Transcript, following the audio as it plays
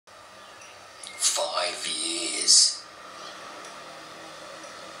5 years.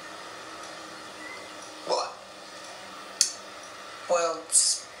 What? Well,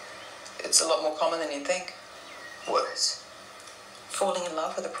 it's a lot more common than you'd think. What is? Falling in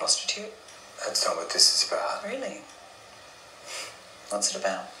love with a prostitute. That's not what this is about. Really? What's it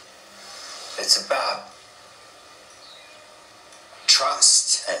about? It's about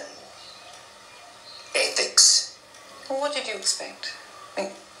trust and ethics. Well, what did you expect? I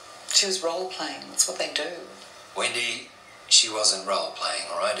mean, she was role-playing. That's what they do. Wendy, she wasn't role-playing,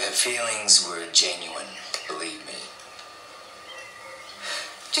 all right? Her feelings were genuine, believe me.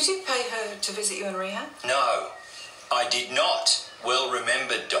 Did you pay her to visit you in rehab? No, I did not. Well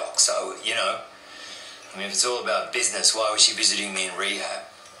remembered, Doc. So, you know, I mean, if it's all about business, why was she visiting me in rehab?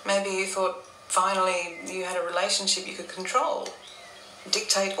 Maybe you thought finally you had a relationship you could control,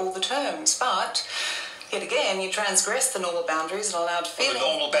 dictate all the terms, but yet again you transgressed the normal boundaries and allowed feeling. Well,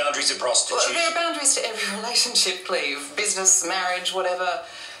 the normal boundaries of prostitution. Well, there are boundaries to every relationship, Cleve. Business, marriage, whatever.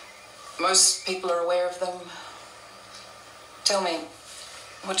 Most people are aware of them. Tell me,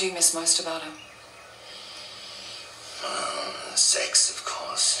 what do you miss most about her? Sex, of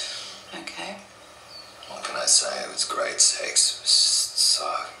course. Okay. What can I say? It was great sex. It was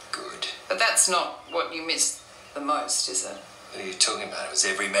so good. But that's not what you miss the most, is it? What are you talking about? It was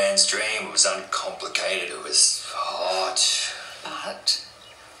every man's dream. It was uncomplicated. It was hot. But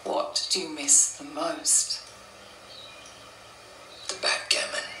what do you miss the most? The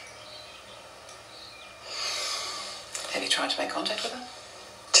backgammon. Have you tried to make contact with her?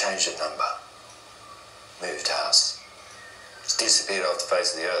 Changed the number. Moved house. It's disappeared off the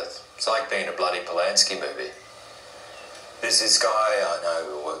face of the earth. It's like being a bloody Polanski movie. There's this guy I know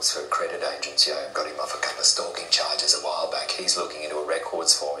who works for a credit agency. I got him off a couple of stalking charges a while back. He's looking into a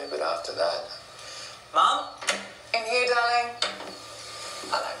records for me, but after that... Mum? In here, darling?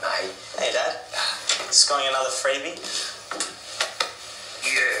 Hello, mate. Hey, Dad. Scoring another freebie?